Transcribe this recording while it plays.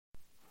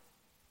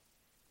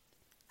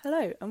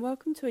Hello and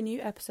welcome to a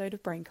new episode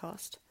of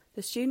BrainCast,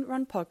 the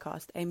student-run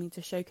podcast aiming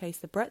to showcase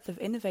the breadth of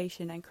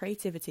innovation and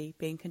creativity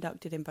being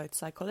conducted in both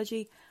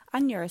psychology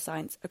and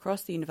neuroscience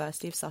across the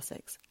University of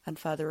Sussex and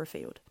further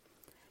afield.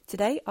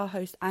 Today, our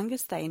host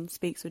Angus Thain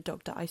speaks with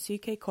Dr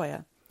Eisuke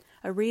Koya,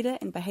 a reader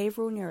in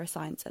behavioural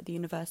neuroscience at the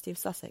University of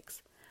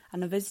Sussex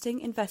and a visiting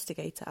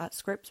investigator at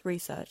Scripps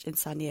Research in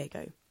San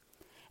Diego.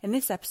 In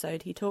this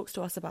episode, he talks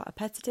to us about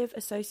appetitive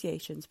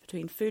associations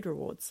between food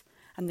rewards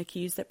and the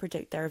cues that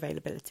predict their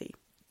availability.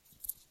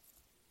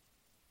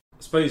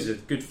 I suppose a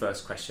good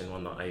first question,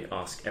 one that I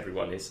ask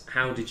everyone, is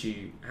how did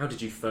you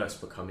first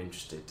become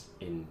interested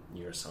in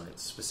neuroscience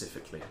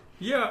specifically?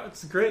 Yeah,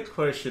 it's a great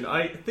question.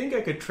 I think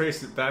I could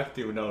trace it back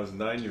to when I was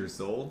 9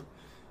 years old,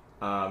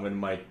 when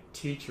my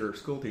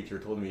school teacher,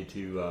 told me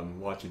to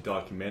watch a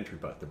documentary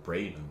about the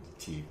brain on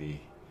the TV,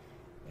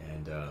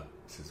 and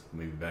this is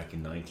maybe back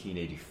in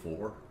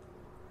 1984 or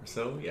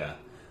so. Yeah.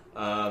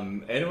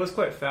 And it was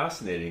quite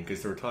fascinating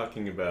because they were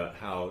talking about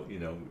how,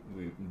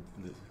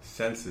 the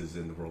senses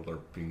in the world are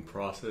being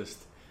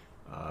processed,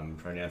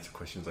 trying to answer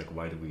questions like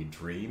why do we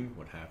dream,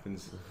 what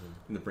happens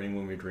in the brain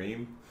when we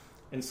dream,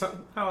 and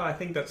somehow I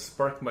think that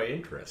sparked my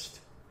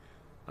interest.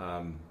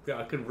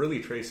 I could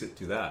really trace it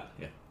to that.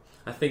 Yeah,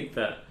 I think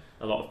that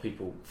for a lot of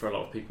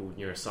people,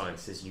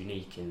 neuroscience is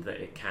unique in that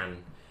it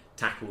can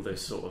tackle those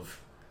sort of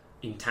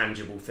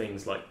intangible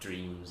things like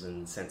dreams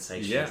and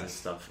sensations and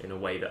stuff in a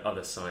way that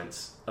other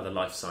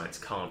life science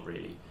can't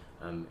really.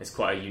 It's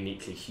quite a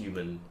uniquely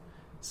human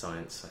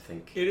science, I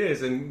think. It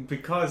is, and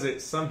because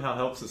it somehow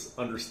helps us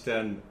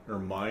understand our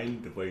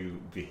mind, the way we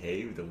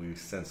behave, the way we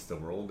sense the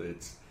world,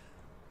 it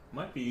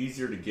might be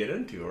easier to get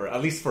into, or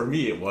at least for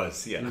me it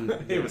was.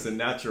 It was a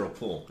natural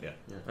pull. Yeah,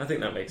 I think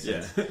that makes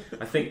sense.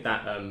 I think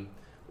that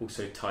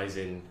also ties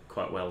in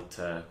quite well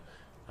to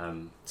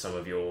some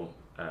of your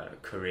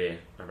career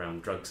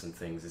around drugs and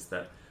things, is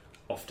that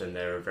often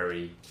they're a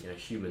very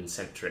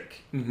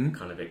human-centric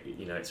kind of,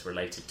 it's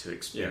related to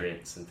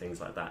experience and things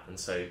like that. And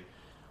so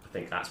I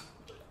think that's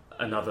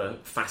another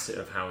facet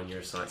of how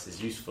neuroscience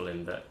is useful,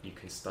 in that you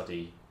can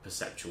study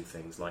perceptual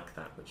things like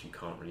that, which you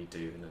can't really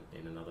do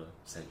in another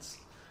sense.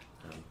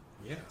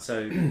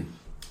 So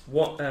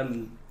what?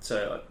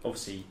 So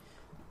obviously,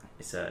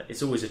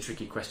 it's always a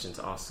tricky question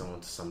to ask someone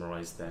to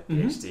summarise their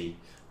PhD.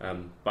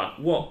 But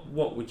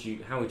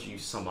how would you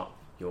sum up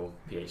your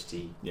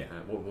PhD?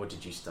 What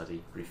did you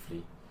study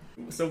briefly?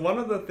 So one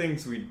of the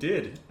things we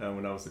did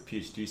when I was a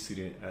PhD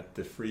student at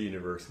the Free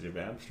University of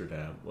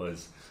Amsterdam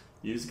was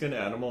use an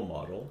animal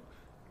model,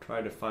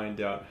 try to find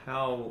out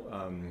how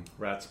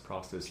rats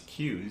process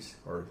cues,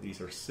 or these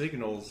are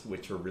signals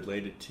which are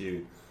related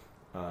to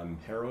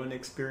heroin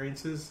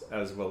experiences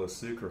as well as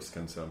sucrose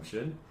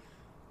consumption,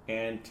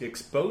 and to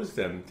expose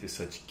them to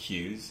such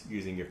cues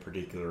using a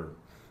particular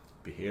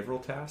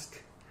behavioural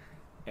task,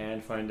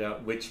 and find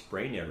out which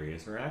brain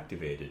areas are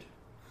activated.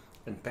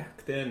 And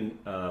back then,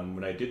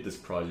 when I did this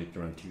project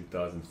around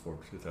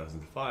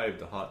 2004-2005,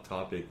 the hot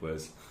topic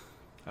was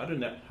how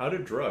do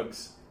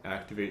drugs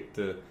activate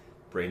the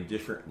brain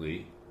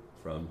differently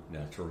from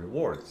natural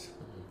rewards.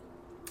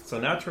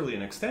 So naturally,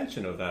 an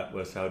extension of that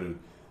was how do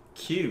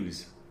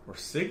cues or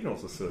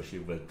signals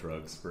associated with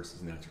drugs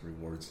versus natural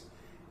rewards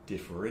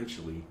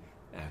differentially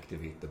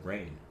activate the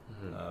brain.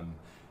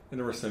 And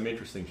there were some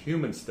interesting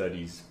human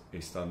studies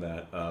based on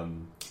that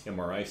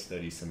MRI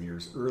study some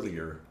years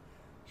earlier,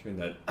 showing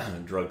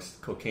that drugs,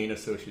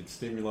 cocaine-associated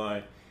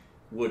stimuli,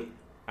 would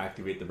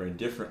activate the brain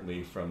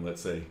differently from,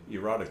 let's say,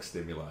 erotic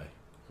stimuli.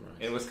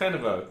 And it was kind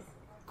of a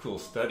cool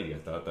study. I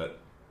thought that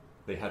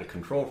they had a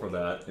control for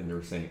that, and they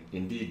were saying,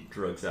 indeed,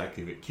 cues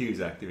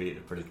activate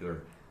a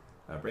particular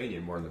brain area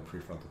more in the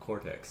prefrontal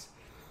cortex.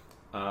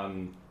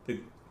 The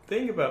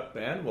thing about the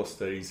animal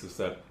studies was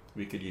that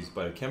we could use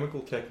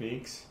biochemical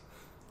techniques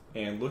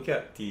and look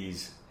at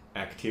these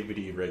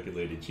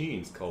activity-regulated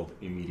genes called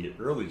immediate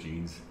early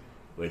genes,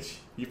 which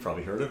you've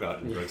probably heard about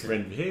in drugs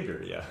brain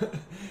behavior.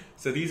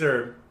 So these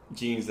are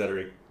genes that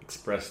are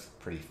expressed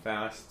pretty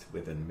fast,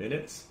 within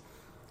minutes,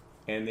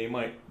 and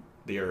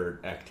they are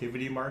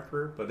activity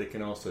marker, but they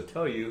can also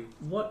tell you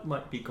what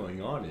might be going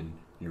on in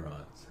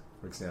neurons.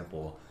 For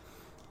example,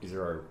 is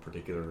there a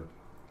particular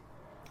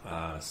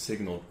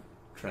signal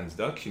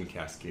transduction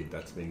cascade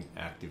that's being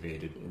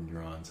activated in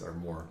neurons? Are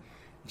more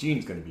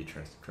genes going to be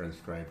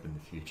transcribed in the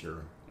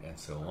future, and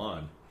so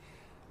on.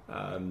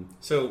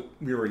 So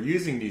we were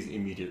using these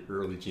immediate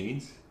early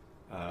genes,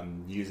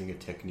 using a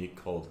technique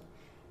called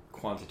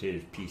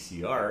quantitative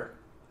PCR,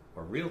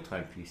 or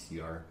real-time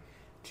PCR,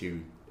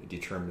 to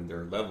determine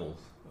their levels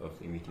of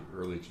immediate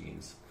early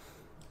genes.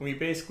 And we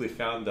basically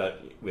found that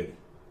with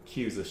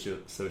cues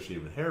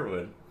associated with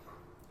heroin,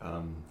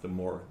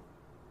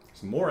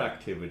 there's more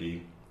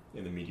activity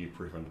in the medial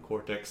prefrontal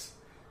cortex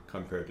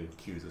compared to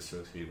cues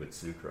associated with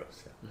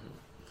sucrose.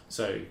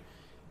 So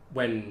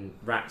when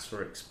rats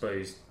were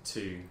exposed to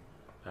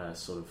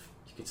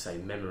you could say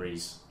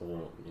memories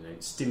or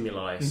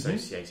stimuli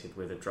associated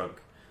with a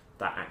drug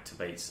that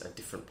activates a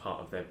different part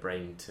of their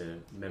brain to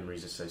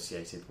memories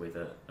associated with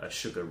a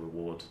sugar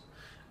reward,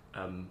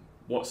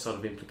 what sort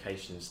of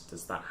implications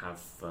does that have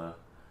for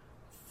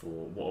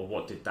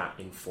what did that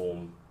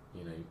inform?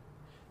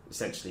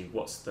 Essentially,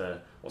 what's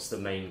the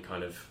main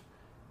kind of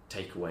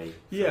takeaway?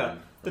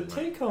 The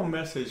take-home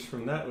message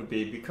from that would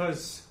be,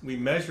 because we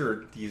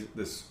measured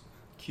this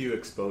cue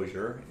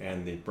exposure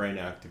and the brain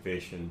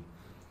activation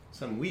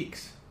some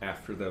weeks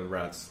after the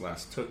rats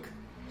last took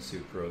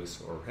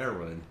sucrose or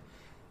heroin,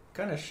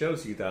 kind of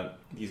shows you that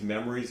these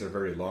memories are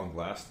very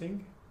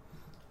long-lasting,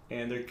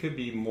 and they could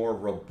be more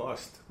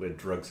robust with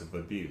drugs of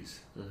abuse.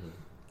 Mm-hmm.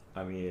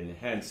 I mean,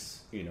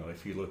 hence,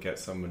 if you look at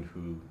someone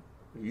who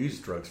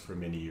used drugs for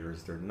many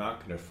years, they're not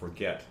going to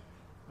forget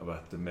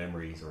about the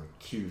memories or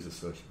cues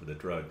associated with the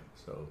drug.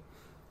 So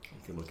you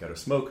can look at a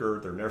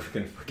smoker, they're never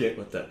going to forget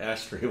what that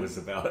ashtray was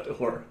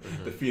about, or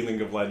the feeling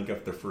of lighting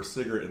up their first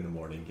cigarette in the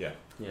morning.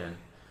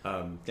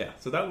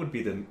 So that would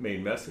be the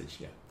main message.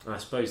 And I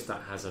suppose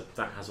that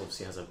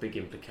obviously has a big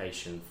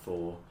implication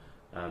for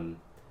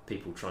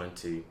people trying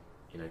to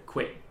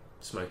quit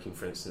smoking,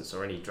 for instance,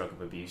 or any drug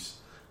of abuse,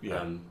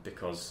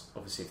 because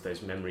obviously if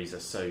those memories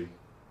are so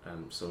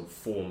sort of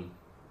form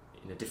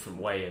in a different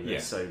way and they're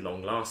so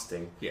long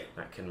lasting,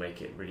 that can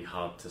make it really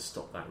hard to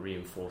stop that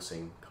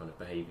reinforcing kind of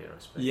behaviour, I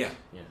suppose.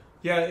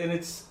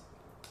 And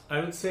I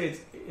would say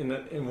it's in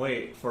a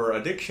way, for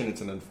addiction,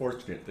 it's an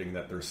unfortunate thing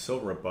that they're so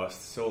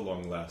robust, so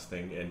long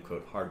lasting, and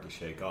quote, hard to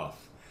shake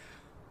off.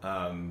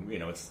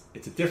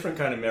 It's a different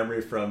kind of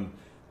memory from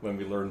when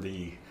we learn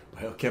the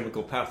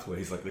biochemical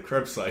pathways like the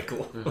Krebs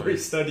cycle, where you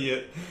study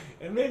it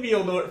and maybe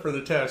you'll know it for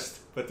the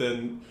test, but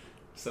then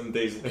some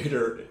days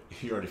later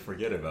you already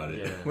forget about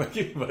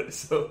it.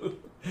 So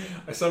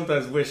I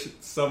sometimes wish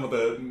some of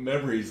the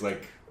memories,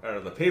 like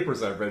the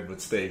papers I've read,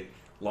 would stay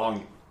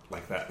long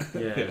like that.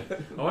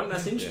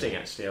 That's interesting.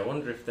 Actually, I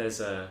wonder if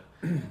there's a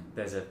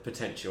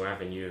potential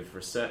avenue of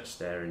research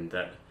there, in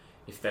that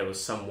if there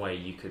was some way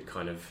you could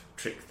kind of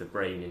trick the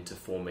brain into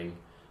forming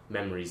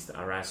memories that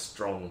are as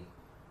strong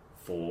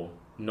for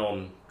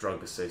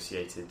non-drug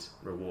associated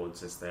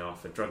rewards as they are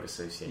for drug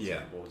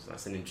associated rewards.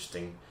 That's an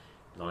interesting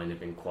line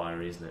of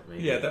inquiry, isn't it?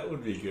 Maybe. That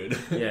would be good.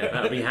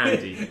 That would be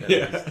handy.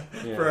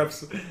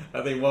 Perhaps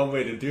I think one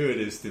way to do it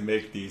is to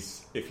make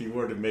these, if you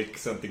were to make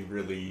something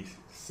really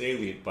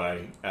salient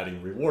by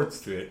adding rewards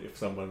to it, if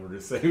someone were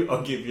to say,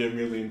 I'll give you £1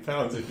 million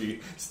if you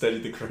study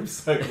the Krebs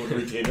cycle and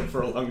retain it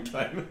for a long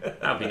time.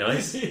 That'd be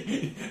nice.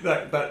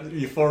 that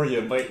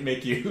euphoria might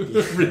make you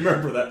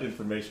remember that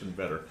information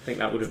better. I think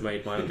that would have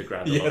made my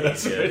undergrad a lot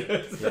easier.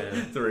 That's right.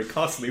 It's a very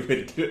costly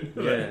way to do it,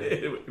 but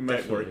it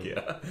might work,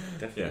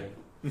 Definitely.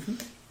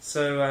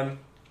 So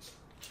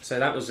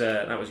that was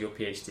your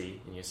PhD,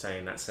 and you're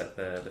saying that's at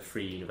the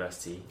Free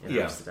University in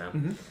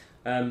Amsterdam.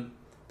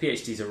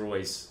 PhDs are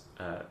always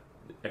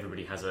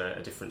everybody has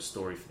a different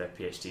story for their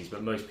PhDs,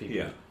 but most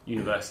people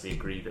universally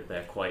agree that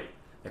they're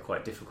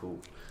quite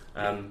difficult.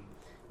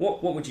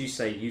 What would you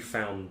say you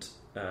found?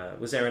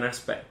 Was there an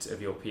aspect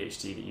of your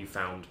PhD that you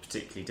found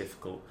particularly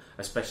difficult,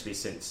 especially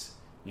since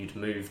you'd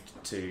moved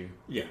to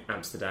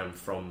Amsterdam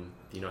from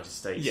the United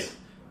States?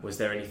 Was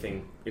there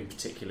anything in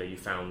particular you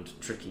found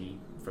tricky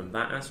from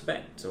that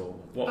aspect, or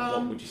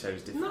what would you say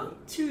was difficult?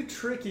 Not too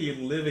tricky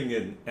living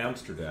in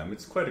Amsterdam.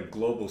 It's quite a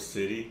global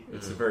city.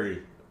 It's a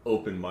very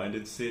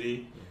open-minded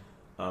city.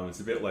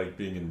 It's a bit like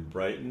being in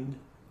Brighton.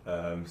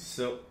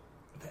 So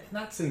in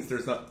that sense,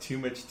 there's not too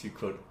much to,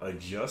 quote,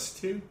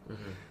 adjust to.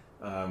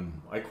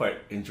 I quite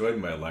enjoyed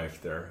my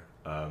life there.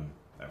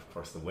 Of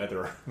course, the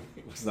weather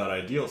was not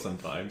ideal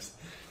sometimes.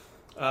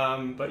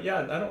 But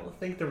I don't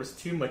think there was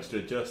too much to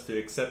adjust to,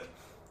 except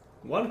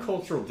one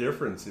cultural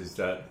difference is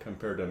that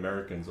compared to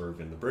Americans or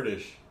even the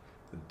British,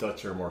 the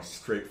Dutch are more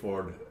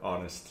straightforward,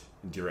 honest,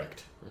 and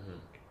direct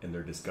in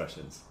their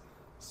discussions.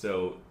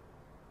 So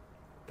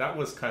that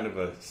was kind of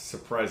a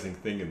surprising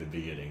thing in the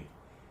beginning.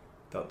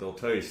 That they'll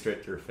tell you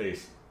straight to your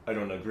face, I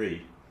don't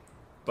agree,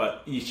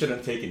 but you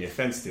shouldn't take any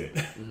offense to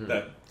it.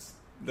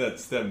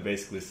 That's them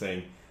basically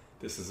saying,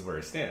 this is where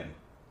I stand.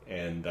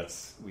 And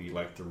we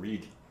like to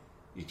read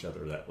each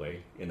other that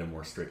way in a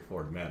more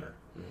straightforward manner.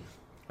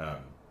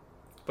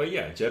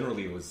 But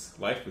generally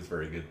life was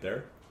very good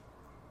there.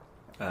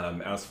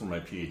 As for my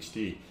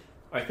PhD,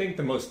 I think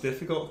the most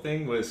difficult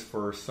thing was,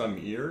 for some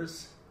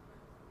years,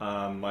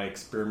 my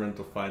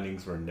experimental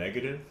findings were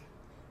negative,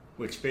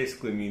 which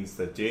basically means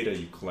the data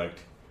you collect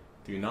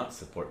do not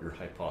support your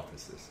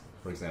hypothesis.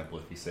 For example,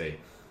 if you say,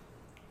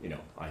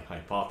 I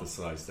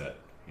hypothesize that,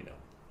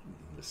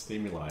 the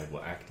stimuli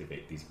will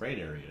activate these brain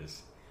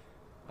areas,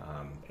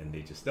 and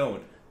they just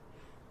don't.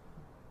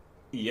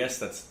 Yes,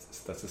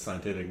 that's a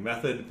scientific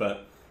method,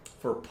 but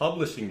for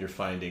publishing your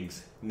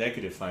findings,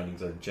 negative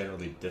findings are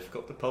generally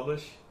difficult to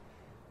publish,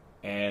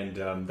 and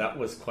that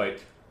was quite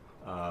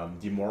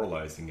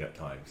demoralizing at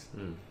times.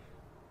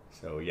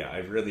 So I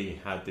really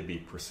had to be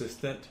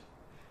persistent.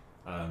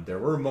 There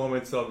were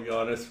moments, I'll be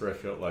honest, where I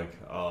felt like,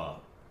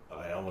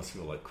 I almost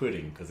feel like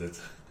quitting,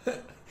 because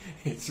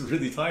it's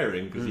really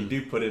tiring, because you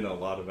do put in a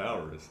lot of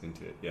hours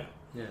into it. Yeah,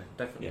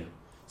 definitely.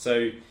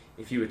 So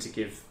if you were to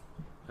give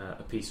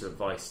a piece of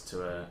advice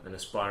to an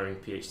aspiring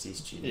PhD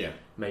student,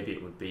 maybe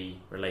it would be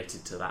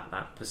related to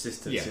that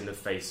persistence in the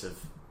face of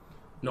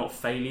not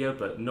failure,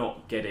 but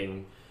not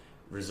getting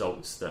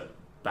results that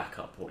back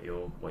up what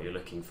you're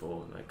looking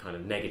for, like kind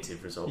of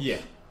negative results.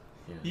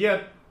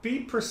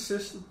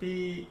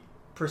 Be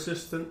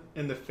persistent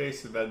in the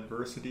face of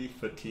adversity,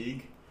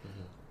 fatigue.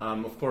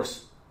 Of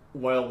course,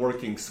 while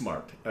working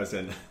smart, as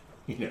in,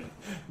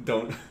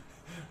 don't.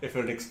 If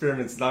an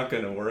experiment's not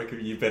going to work,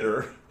 you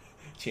better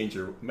change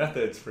your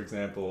methods. For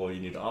example, you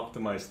need to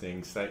optimize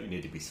things that you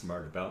need to be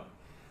smart about.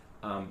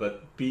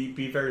 But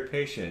be very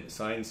patient.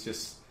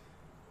 Science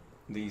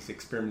these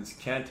experiments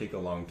can take a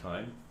long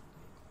time.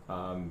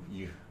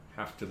 You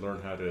have to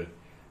learn how to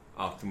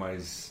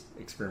optimize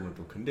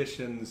experimental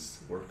conditions,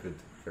 work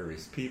with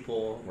various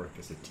people, work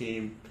as a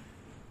team.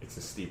 It's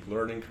a steep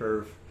learning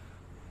curve.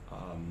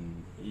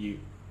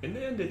 In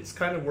the end, it's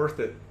kind of worth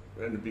it,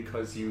 and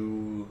because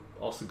you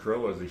also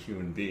grow as a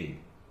human being.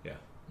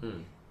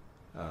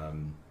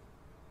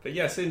 But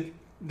yes,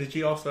 did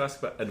you also ask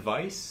about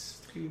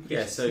advice?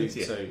 So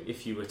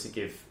if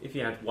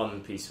you had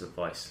one piece of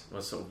advice,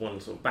 or one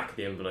back of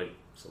the envelope,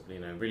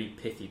 really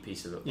pithy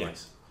piece of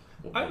advice,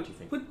 what do you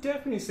think? I would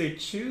definitely say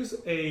choose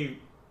a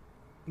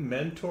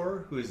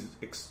mentor who is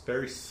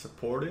very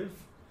supportive,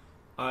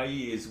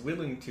 i.e. is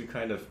willing to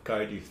kind of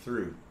guide you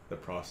through the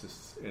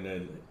process and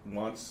then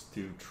wants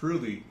to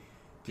truly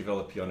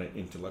develop you on an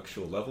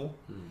intellectual level,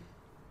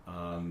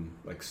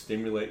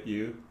 stimulate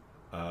you,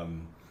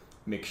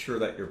 make sure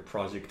that your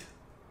project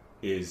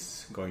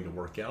is going to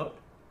work out.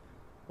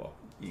 Well,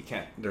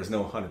 there's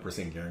no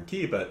 100%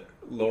 guarantee, but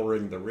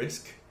lowering the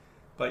risk,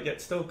 but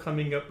yet still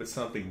coming up with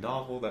something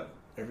novel that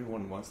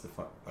everyone wants to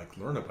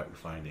learn about your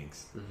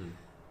findings.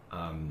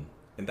 And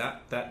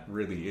that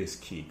really is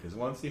key, because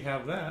once you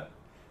have that,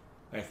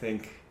 I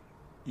think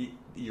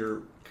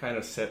you're kind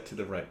of set to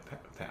the right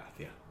path.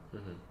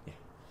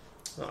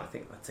 Well, I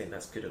think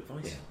that's good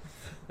advice.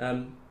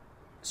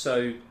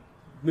 So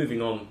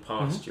moving on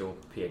past your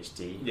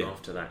PhD,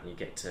 after that you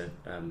get to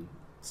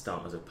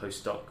start as a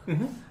postdoc.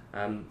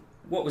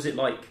 What was it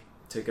like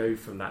to go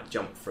from that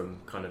jump from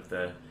kind of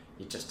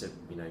you're just a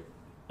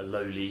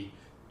lowly,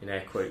 in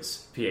air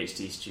quotes,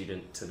 PhD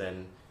student to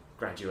then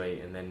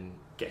graduate and then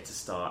get to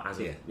start as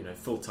a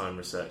full-time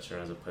researcher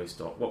as a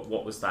postdoc?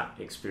 What was that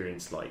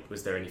experience like?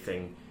 Was there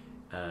anything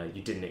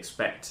you didn't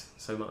expect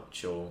so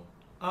much, or?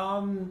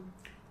 Well,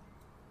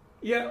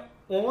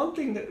 one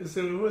thing it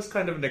was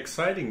kind of an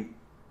exciting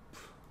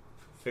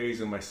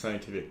phase of my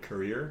scientific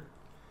career.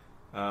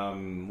 I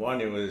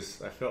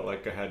felt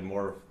like I had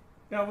more.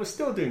 I was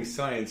still doing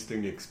science,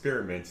 doing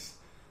experiments,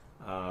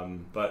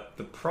 but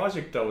the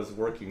project I was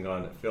working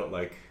on, it felt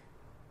like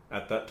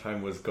at that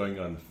time was going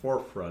on the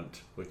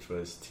forefront, which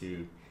was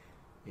to,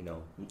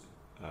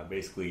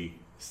 basically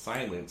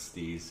silence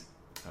these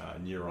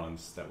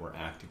neurons that were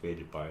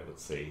activated by,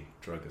 let's say,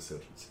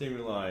 drug-associated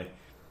stimuli,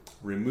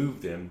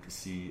 remove them to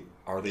see,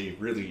 are they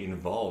really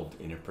involved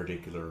in a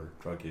particular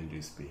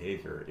drug-induced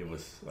behavior? It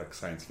was like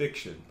science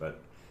fiction,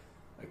 but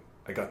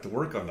I got to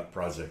work on that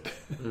project.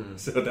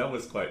 So that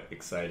was quite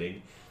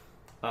exciting.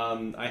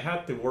 I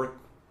had to work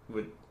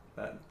with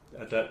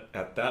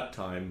at that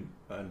time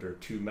under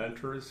two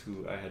mentors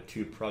who I had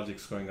two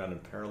projects going on in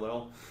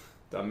parallel.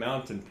 The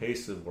amount and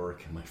pace of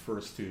work in my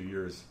first 2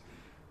 years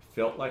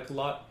felt like a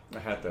lot. I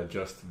had to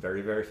adjust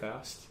very, very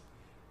fast.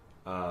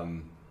 At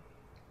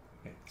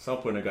some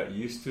point I got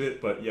used to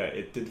it, but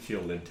it did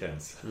feel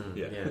intense.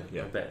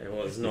 I bet it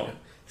was.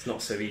 It's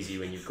not so easy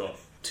when you've got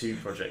two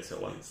projects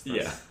at once.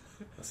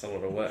 That's a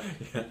lot of work.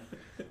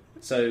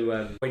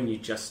 So when you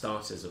just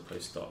start as a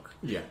postdoc,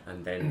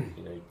 and then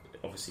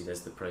obviously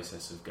there's the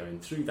process of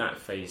going through that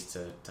phase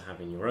to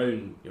having your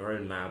own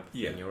lab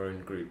and your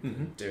own group,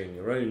 doing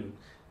your own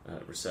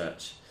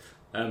research.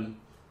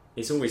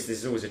 This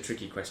is always a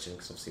tricky question,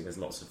 because obviously there's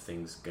lots of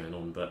things going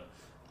on. But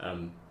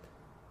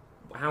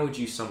how would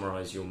you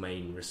summarise your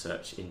main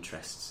research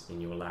interests in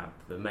your lab?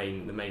 The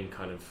main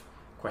kind of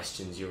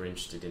questions you're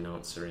interested in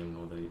answering,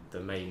 or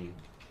the main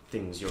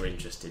things you're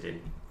interested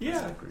in?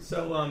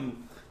 So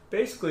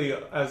basically,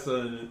 as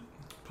a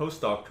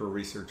postdoctoral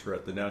researcher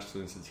at the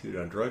National Institute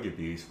on Drug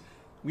Abuse,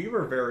 we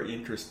were very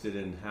interested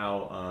in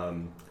how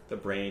the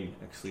brain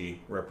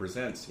actually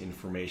represents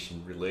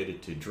information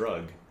related to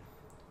drug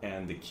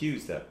and the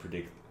cues that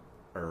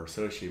are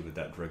associated with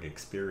that drug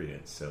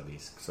experience, so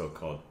these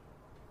so-called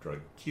drug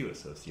cue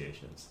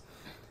associations.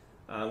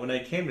 When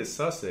I came to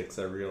Sussex,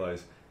 I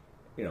realized,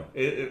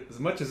 as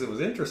much as it was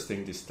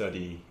interesting to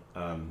study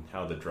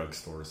how the drug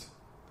stores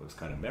those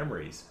kind of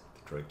memories,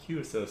 the drug cue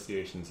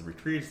associations, and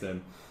retrieves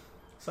them,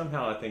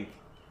 somehow I think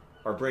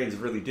our brains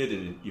really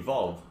did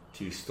evolve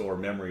to store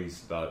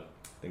memories about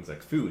things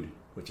like food,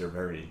 which are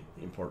very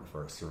important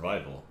for our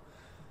survival.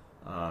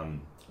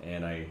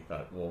 And I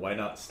thought, well, why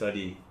not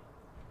study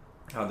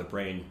how the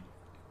brain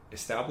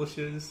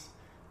establishes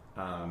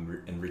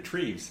and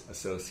retrieves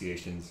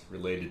associations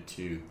related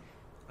to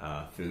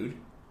food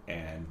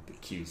and the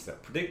cues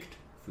that predict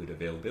food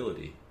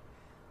availability.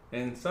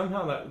 And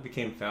somehow that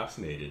became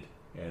fascinated.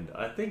 And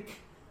I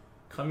think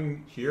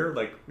coming here,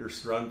 like you're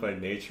surrounded by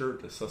nature,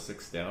 the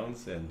Sussex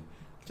Downs, and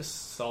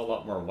just saw a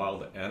lot more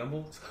wild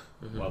animals,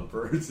 wild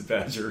birds,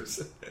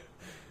 badgers.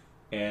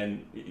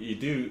 And you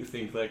do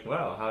think like,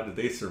 wow, how did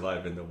they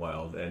survive in the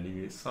wild?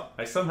 And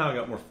I somehow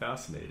got more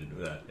fascinated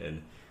with that.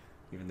 And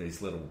even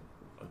these little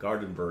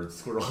garden birds,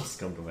 squirrels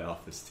come to my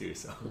office too.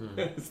 So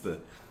it's the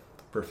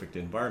perfect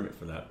environment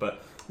for that.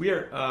 But we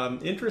are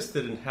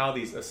interested in how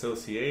these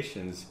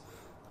associations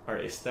are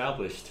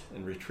established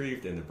and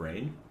retrieved in the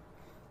brain.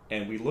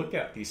 And we look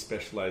at these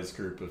specialized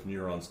group of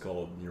neurons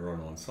called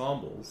neuronal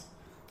ensembles,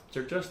 which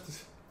are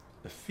just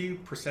a few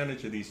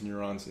percentage of these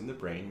neurons in the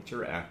brain which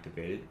are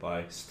activated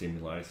by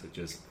stimuli such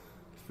as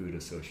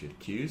food-associated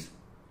cues.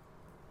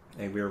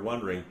 And we are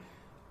wondering,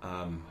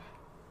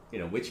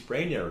 which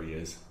brain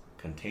areas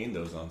contain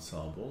those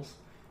ensembles.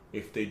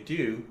 If they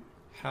do,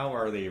 how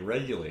are they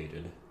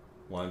regulated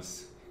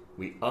once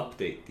we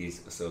update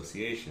these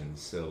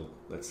associations? So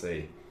let's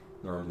say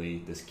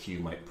normally this cue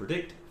might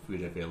predict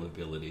food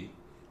availability,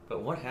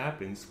 but what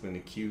happens when the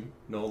cue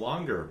no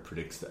longer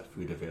predicts that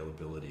food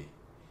availability?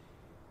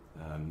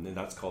 And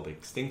that's called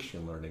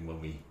extinction learning,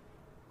 when we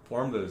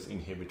form those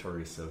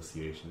inhibitory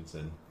associations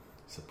and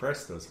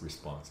suppress those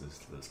responses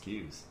to those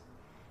cues.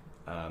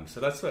 So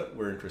that's what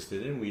we're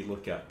interested in. We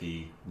look at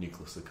the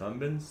nucleus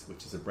accumbens,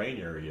 which is a brain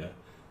area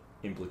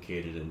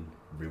implicated in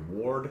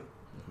reward,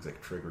 things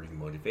like triggering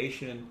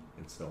motivation,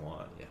 and so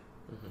on. Yeah.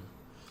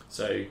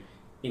 So,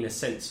 in a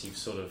sense,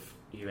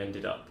 you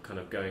ended up kind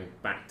of going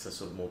back to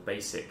sort of more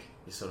basic,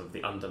 sort of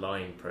the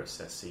underlying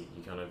process. So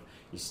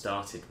you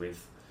started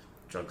with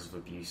drugs of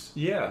abuse,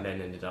 and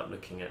then ended up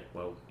looking at,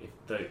 well, if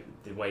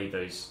the way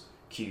those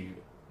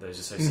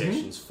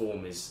associations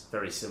form is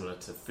very similar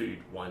to food,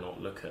 why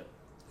not look at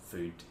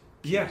food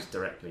cues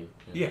directly?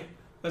 Yeah,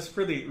 that's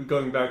really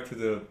going back to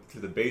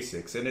the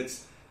basics, and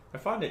I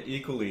find it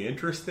equally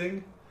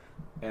interesting,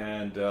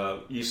 and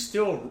it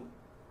still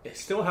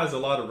has a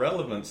lot of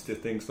relevance to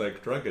things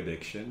like drug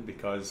addiction,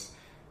 because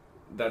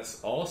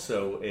that's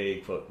also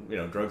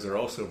drugs are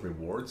also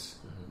rewards.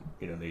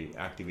 They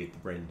activate the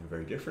brain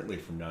very differently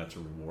from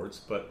natural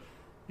rewards, but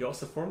you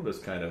also form those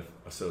kind of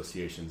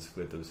associations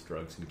with those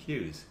drugs and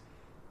cues.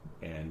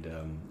 And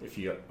if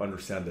you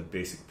understand the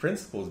basic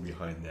principles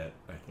behind that,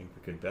 I think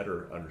we could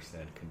better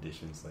understand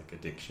conditions like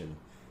addiction,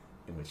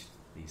 in which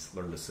these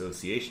learned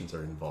associations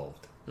are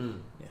involved.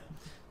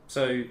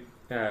 So,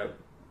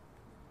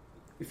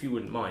 if you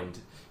wouldn't mind,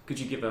 could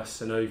you give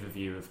us an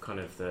overview of kind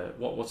of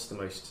what's the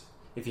most,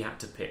 if you had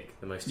to pick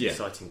the most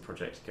exciting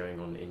project going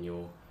on in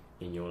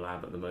your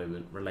lab at the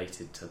moment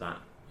related to that,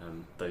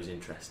 those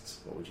interests?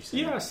 What would you say?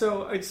 Yeah,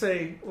 so I'd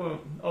say, well,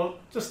 I'll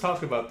just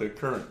talk about the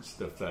current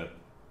stuff that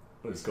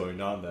was going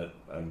on that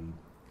I'm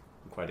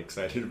quite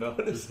excited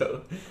about.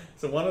 So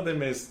one of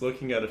them is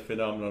looking at a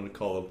phenomenon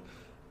called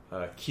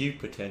cue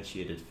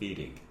potentiated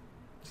feeding.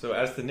 So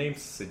as the name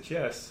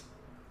suggests,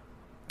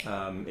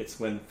 it's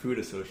when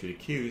food-associated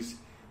cues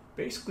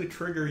basically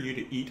trigger you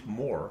to eat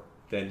more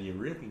than you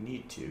really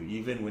need to,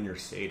 even when you're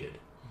sated.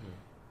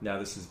 Now,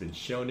 this has been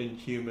shown in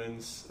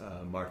humans.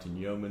 Martin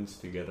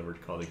Yeomans, together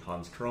with colleague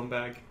Hans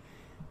Kronberg,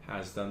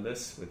 has done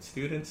this with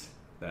students,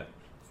 that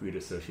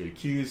food-associated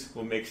cues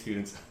will make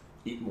students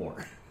eat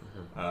more.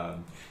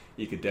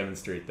 You could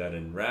demonstrate that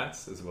in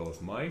rats as well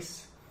as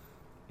mice.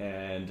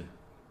 And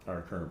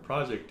our current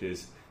project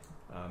is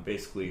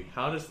basically,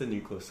 how does the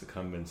nucleus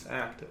accumbens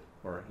act,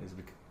 or has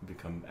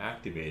become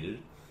activated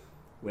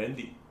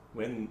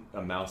when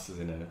a mouse is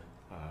in a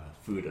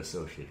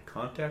food-associated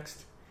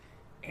context,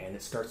 and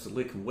it starts to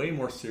lick way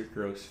more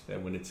sucrose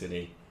than when it's in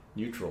a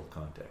neutral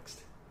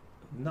context,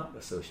 not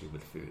associated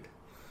with food.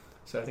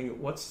 So I think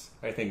what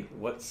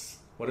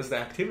does the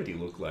activity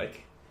look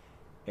like?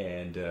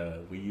 And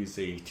we use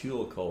a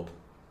tool called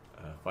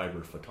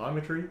fiber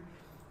photometry.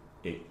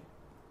 It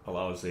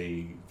allows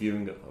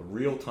viewing a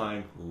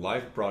real-time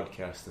live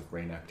broadcast of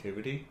brain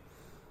activity,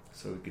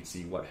 so we could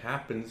see what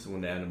happens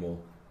when the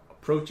animal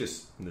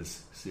approaches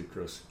this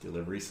sucrose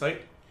delivery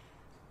site,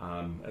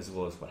 as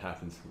well as what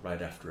happens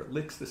right after it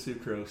licks the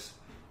sucrose,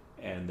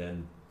 and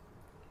then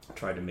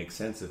try to make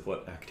sense of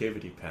what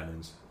activity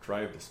patterns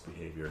drive this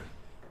behavior.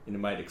 And it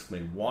might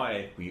explain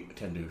why we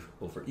tend to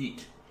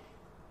overeat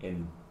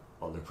in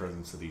the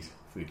presence of these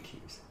food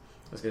cues.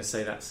 I was going to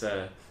say that's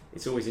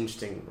it's always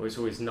interesting, or it's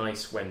always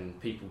nice when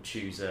people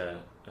choose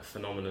a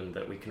phenomenon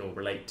that we can all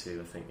relate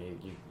to. I think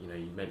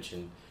you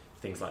mentioned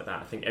things like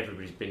that. I think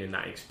everybody's been in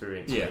that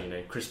experience.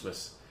 Where,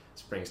 Christmas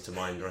springs to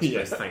mind, or I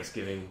suppose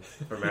Thanksgiving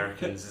for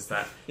Americans, is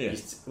that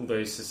all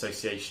those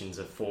associations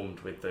are formed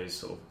with those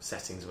sort of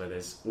settings where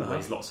there's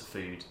always lots of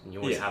food and you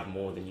always have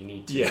more than you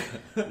need to.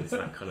 It's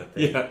that kind of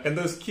thing. And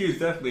those cues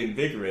definitely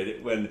invigorate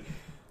it when,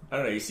 I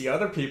don't know, you see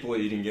other people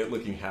eating it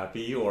looking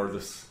happy, or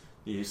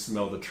you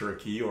smell the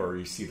turkey, or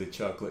you see the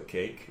chocolate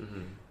cake.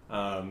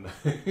 And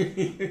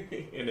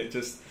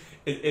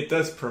it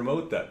does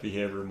promote that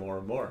behavior more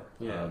and more.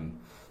 And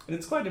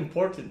it's quite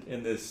important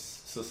in this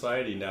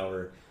society now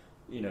where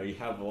you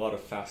have a lot of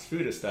fast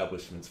food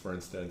establishments, for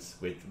instance,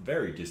 with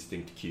very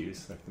distinct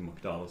cues, like the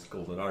McDonald's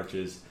Golden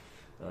Arches,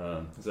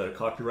 Is that a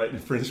copyright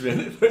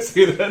infringement if I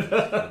say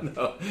that?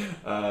 No.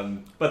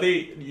 But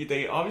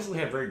they obviously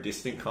have very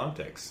distinct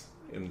contexts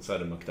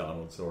inside a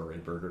McDonald's or a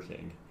Burger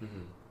King.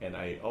 Mm-hmm. And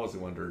I always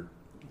wondered,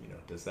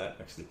 does that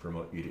actually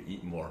promote you to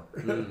eat more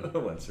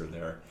once you're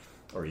there,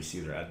 or you see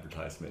their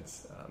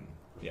advertisements?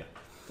 Yeah,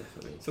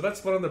 definitely. So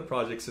that's one of the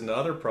projects. And the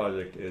other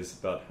project is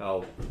about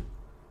how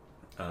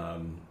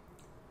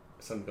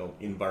something called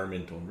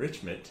environmental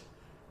enrichment,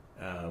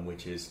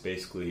 which is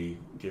basically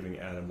giving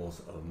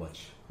animals a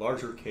much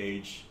larger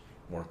cage,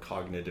 more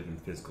cognitive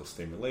and physical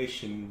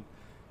stimulation,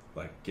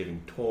 like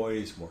giving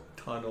toys, more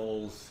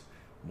tunnels,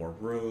 more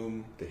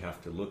room. They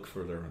have to look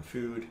for their own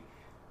food.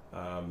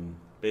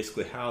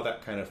 Basically how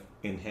that kind of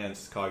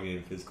enhanced cognitive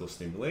and physical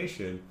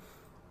stimulation,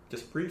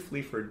 just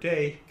briefly for a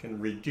day, can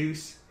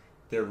reduce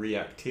their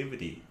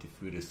reactivity to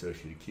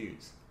food-associated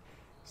cues.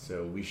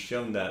 So we've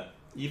shown that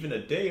even a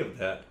day of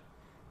that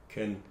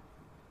can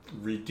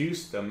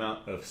reduce the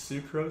amount of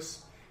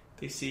sucrose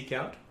they seek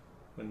out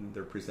when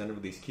they're presented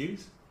with these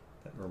cues.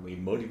 That normally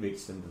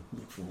motivates them to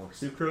look for more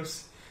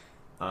sucrose.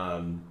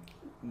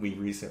 We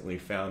recently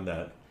found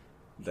that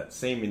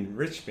same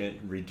enrichment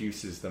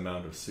reduces the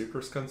amount of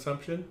sucrose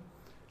consumption.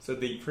 So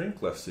they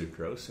drink less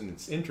sucrose, and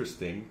it's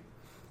interesting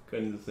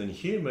because in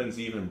humans,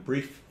 even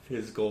brief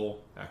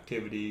physical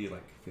activity,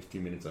 like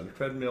 15 minutes on a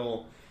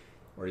treadmill,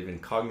 or even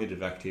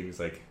cognitive activities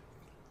like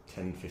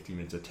 10, 15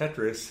 minutes of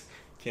Tetris,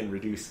 can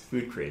reduce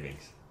food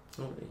cravings.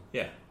 Oh, really?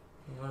 Yeah.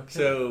 Okay.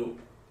 So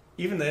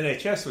even the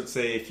NHS would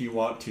say if you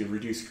want to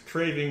reduce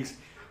cravings,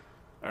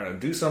 I don't know,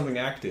 do something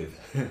active.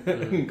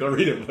 Go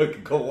read a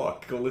book, go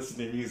walk, go listen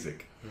to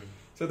music.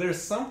 So there's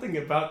something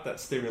about that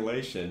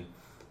stimulation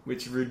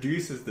which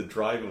reduces the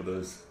drive of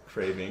those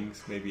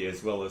cravings, maybe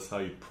as well as how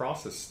you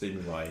process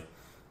stimuli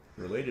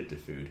related to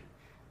food.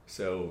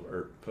 So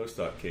our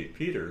postdoc Kate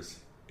Peters,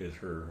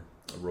 her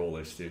role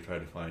is to try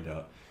to find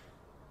out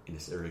in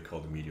this area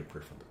called the medial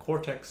prefrontal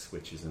cortex,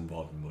 which is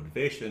involved in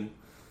motivation,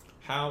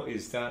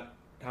 how's the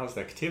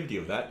activity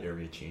of that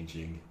area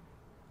changing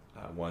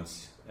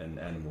once an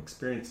animal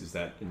experiences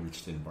that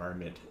enriched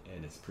environment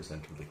and is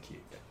presented with a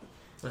cue.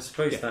 I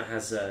suppose that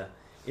has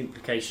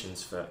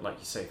implications for, like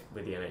you say,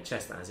 with the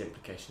NHS, that has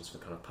implications for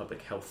kind of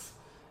public health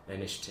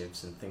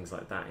initiatives and things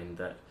like that, in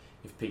that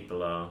if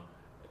people are,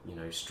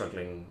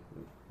 struggling,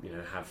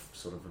 have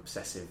sort of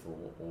obsessive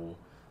or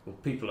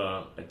people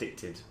are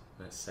addicted,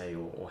 let's say,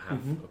 or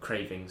have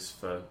cravings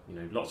for,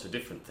 lots of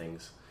different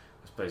things,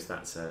 I suppose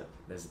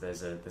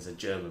there's a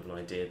germ of an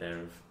idea there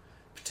of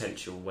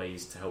potential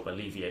ways to help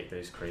alleviate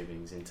those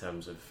cravings in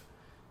terms of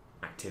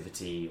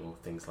activity or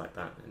things like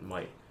that. It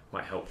might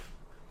help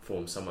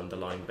form some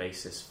underlying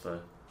basis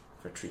for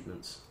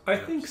treatments.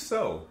 Perhaps. I think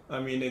so. I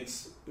mean,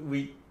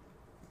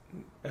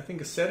 I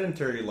think a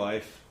sedentary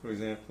life, for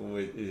example,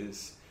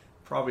 is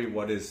probably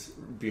what is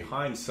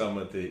behind some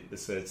of the,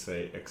 let's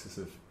say,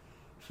 excessive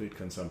food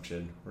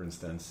consumption, for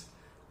instance.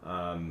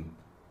 And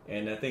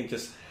I think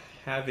just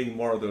having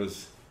more of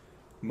those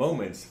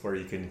moments where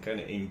you can kind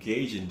of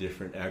engage in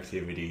different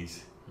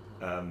activities,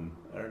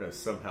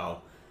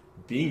 somehow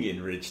being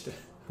enriched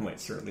might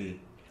certainly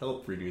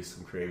help reduce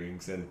some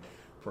cravings and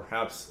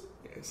perhaps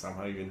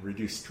somehow even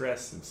reduce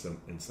stress in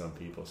some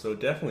people. So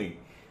definitely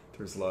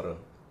there's a lot of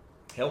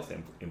health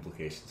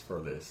implications for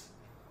this.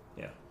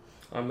 Yeah.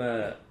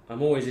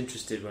 I'm always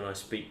interested when I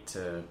speak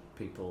to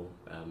people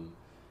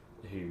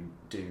who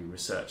do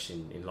research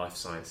in life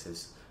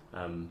sciences,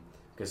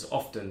 because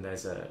often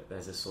there's a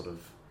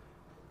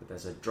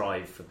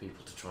drive for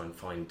people to try and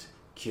find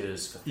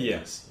cures for things.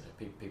 Yes.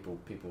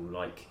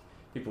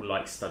 People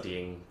like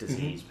studying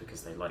disease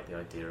because they like the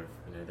idea of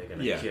they're going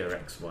to cure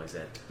X, Y, Z.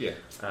 Yeah.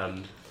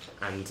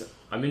 And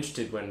I'm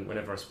interested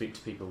whenever I speak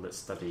to people that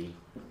study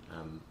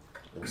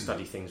or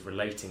study things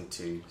relating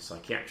to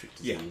psychiatric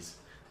disease,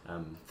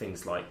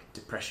 things like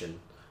depression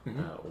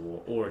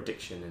or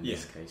addiction in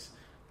this case,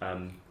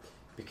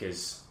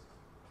 because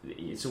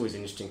it's always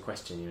an interesting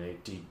question.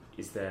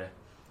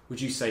 Would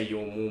you say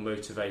you're more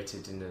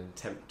motivated in an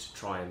attempt to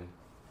try and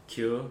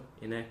cure,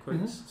 in air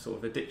quotes, sort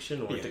of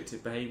addiction or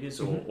addictive behaviours,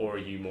 or are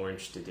you more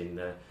interested in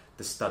the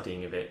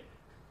studying of it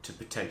to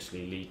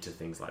potentially lead to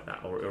things like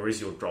that, or is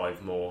your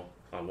drive more,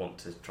 I want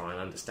to try and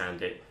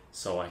understand it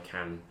so I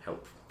can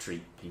help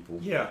treat people?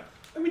 Yeah,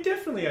 I mean,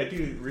 definitely I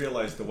do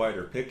realize the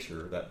wider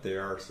picture that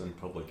there are some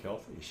public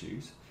health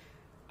issues.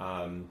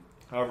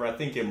 However, I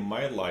think in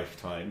my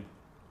lifetime,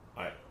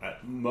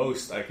 at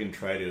most I can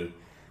try to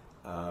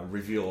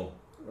reveal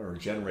or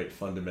generate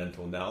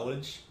fundamental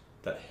knowledge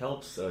that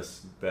helps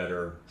us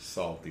better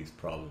solve these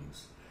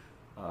problems.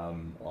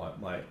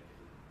 Our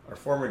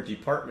former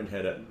department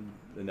head at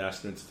the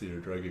National Institute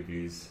of Drug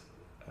Abuse,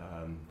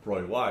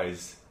 Roy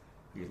Wise,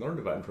 he learned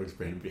about drugs,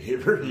 brain, and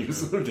behavior. He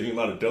was doing a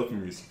lot of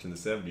dopamine research in the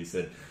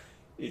 70s.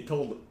 He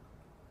told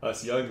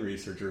us young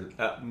researchers,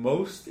 at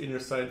most in your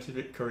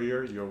scientific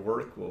career, your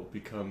work will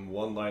become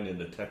one line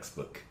in a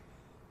textbook.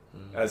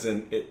 As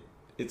in,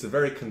 it's a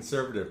very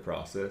conservative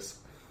process.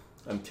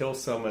 Until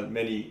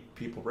many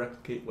people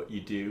replicate what you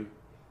do,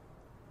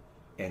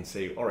 and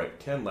say, all right,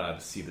 10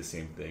 labs see the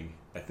same thing.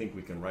 I think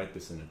we can write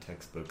this in a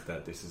textbook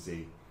that this is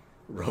a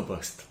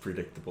robust,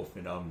 predictable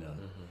phenomenon.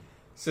 Mm-hmm.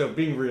 So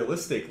being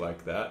realistic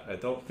like that, I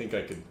don't think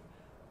I could,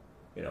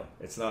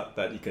 it's not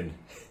that you can,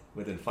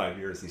 within 5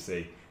 years, you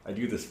say, I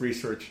do this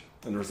research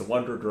and there's a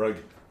wonder drug,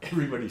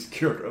 everybody's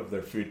cured of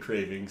their food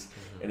cravings,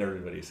 mm-hmm. and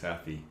everybody's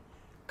happy.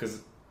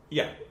 Because,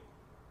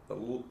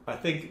 I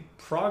think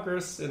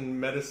progress in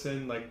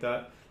medicine like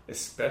that,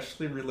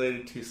 especially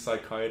related to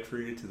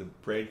psychiatry, to the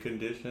brain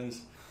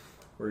conditions,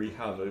 where you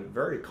have a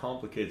very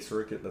complicated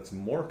circuit that's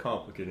more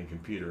complicated in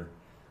computer,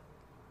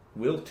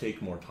 will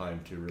take more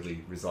time to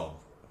really resolve.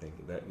 I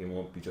think that it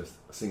won't be just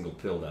a single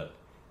pill that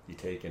you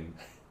take and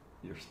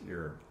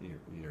your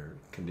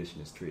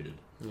condition is treated.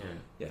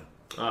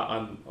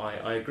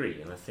 I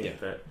agree, and I think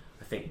that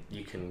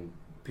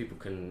people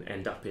can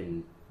end up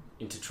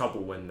into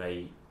trouble when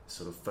they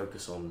sort of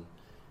focus on,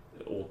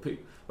 or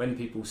when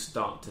people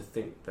start to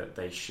think that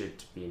they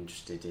should be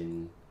interested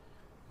in.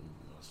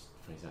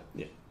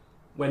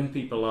 When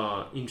people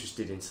are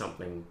interested in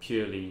something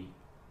purely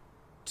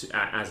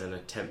as an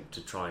attempt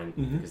to try and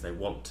mm-hmm. because they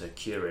want to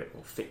cure it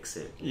or fix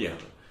it.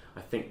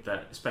 I think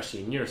that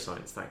especially in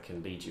neuroscience that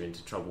can lead you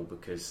into trouble,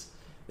 because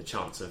the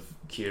chance of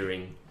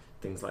curing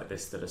things like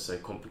this that are so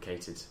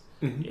complicated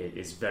mm-hmm.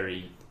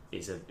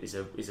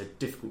 is a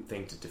difficult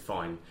thing to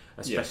define,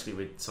 especially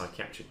with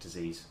psychiatric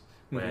disease,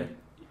 where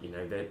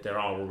mm-hmm. there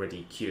are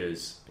already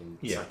cures in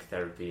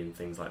psychotherapy and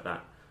things like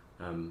that.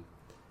 I'm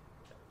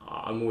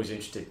always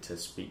interested to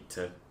speak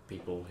to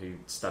people who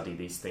study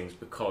these things,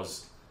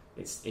 because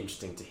it's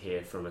interesting to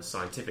hear from a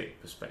scientific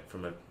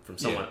perspective, from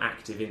someone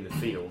active in the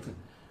field,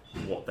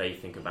 what they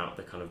think about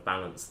the kind of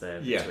balance there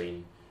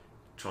between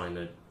trying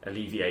to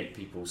alleviate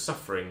people's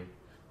suffering,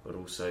 but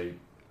also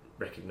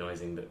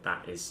recognizing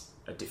that is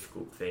a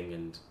difficult thing,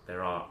 and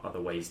there are other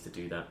ways to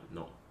do that,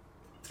 not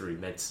through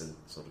medicine,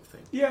 sort of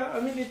thing. Yeah, I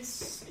mean,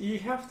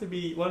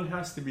 one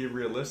has to be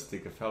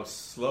realistic of how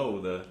slow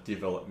the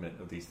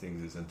development of these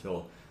things is,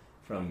 until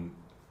from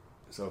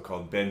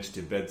so-called bench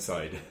to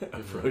bedside mm-hmm.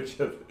 approach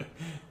of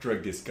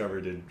drug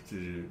discovery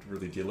to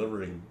really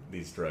delivering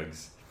these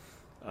drugs.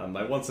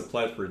 I once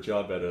applied for a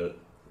job at a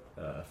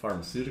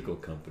pharmaceutical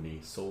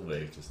company,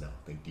 Solvay, which is now,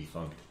 I think,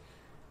 defunct.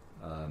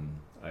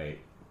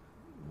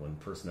 One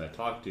person I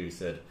talked to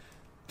said,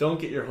 don't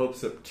get your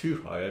hopes up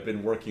too high. I've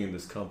been working in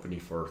this company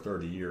for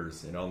 30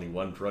 years and only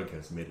one drug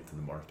has made it to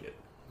the market.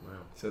 Wow.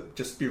 So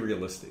just be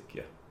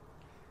realistic,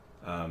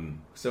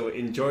 so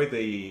enjoy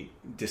the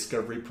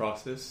discovery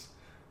process,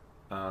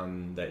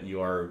 that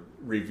you are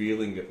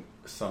revealing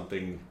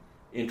something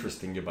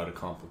interesting about a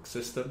complex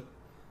system,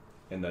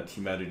 and that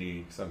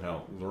humanity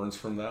somehow learns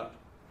from that,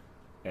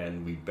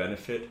 and we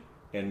benefit,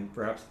 and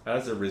perhaps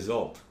as a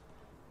result,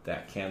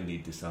 that can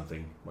lead to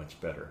something much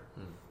better.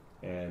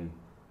 And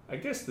I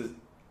guess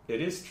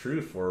it is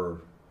true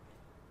for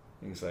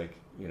things like,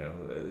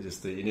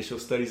 just the initial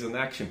studies on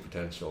action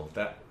potential.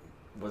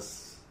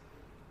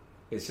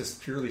 It's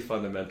just purely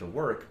fundamental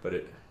work, but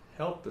it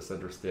helped us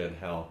understand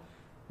how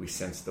we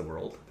sense the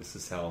world. This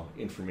is how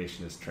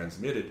information is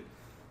transmitted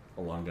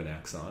along an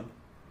axon,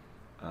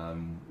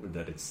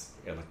 that it's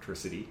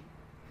electricity.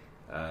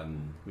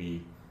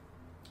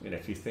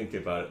 If you think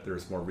about it,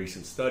 there's more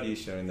recent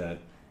studies showing that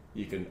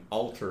you can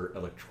alter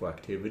electrical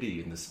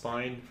activity in the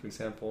spine, for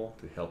example,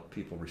 to help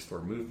people restore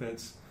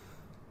movements.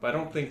 But I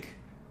don't think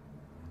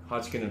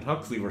Hodgkin and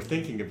Huxley were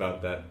thinking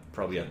about that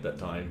probably at that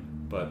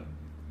time. But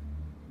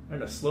I don't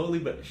know, slowly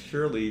but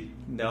surely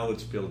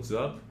knowledge builds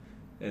up,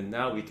 and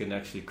now we can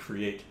actually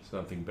create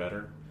something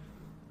better.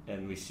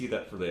 And we see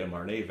that for the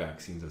mRNA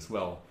vaccines as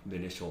well, the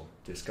initial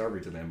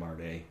discoveries of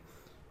mRNA,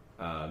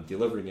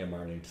 delivering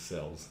mRNA to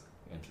cells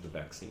and to the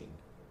vaccine.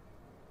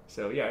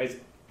 So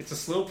it's a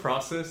slow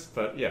process,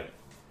 but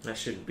that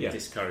shouldn't be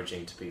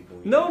discouraging to people.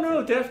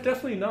 No,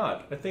 definitely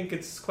not. I think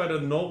it's quite a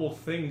noble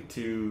thing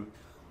to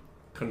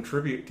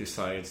contribute to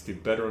science, to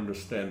better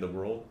understand the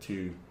world,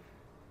 to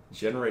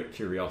generate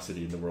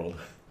curiosity in the world.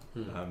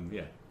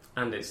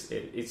 And it's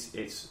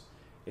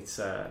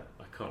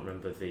I can't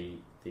remember the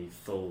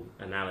full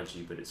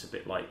analogy, but it's a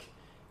bit like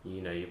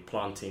you're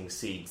planting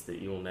seeds that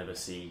you'll never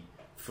see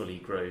fully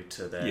grow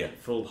to their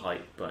full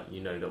height, but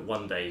that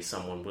one day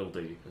someone will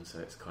do, and so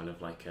it's kind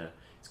of like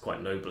it's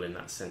quite noble in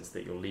that sense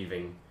that you're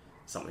leaving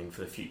something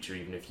for the future,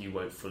 even if you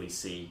won't fully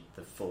see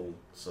the full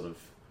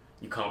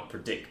you can't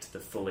predict the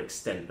full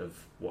extent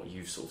of what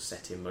you've sort of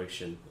set in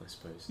motion, I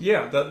suppose.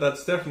 Yeah,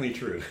 that's definitely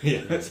true. You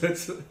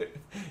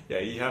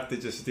have to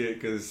just do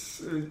it,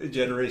 because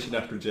generation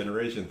after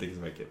generation things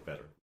might get better.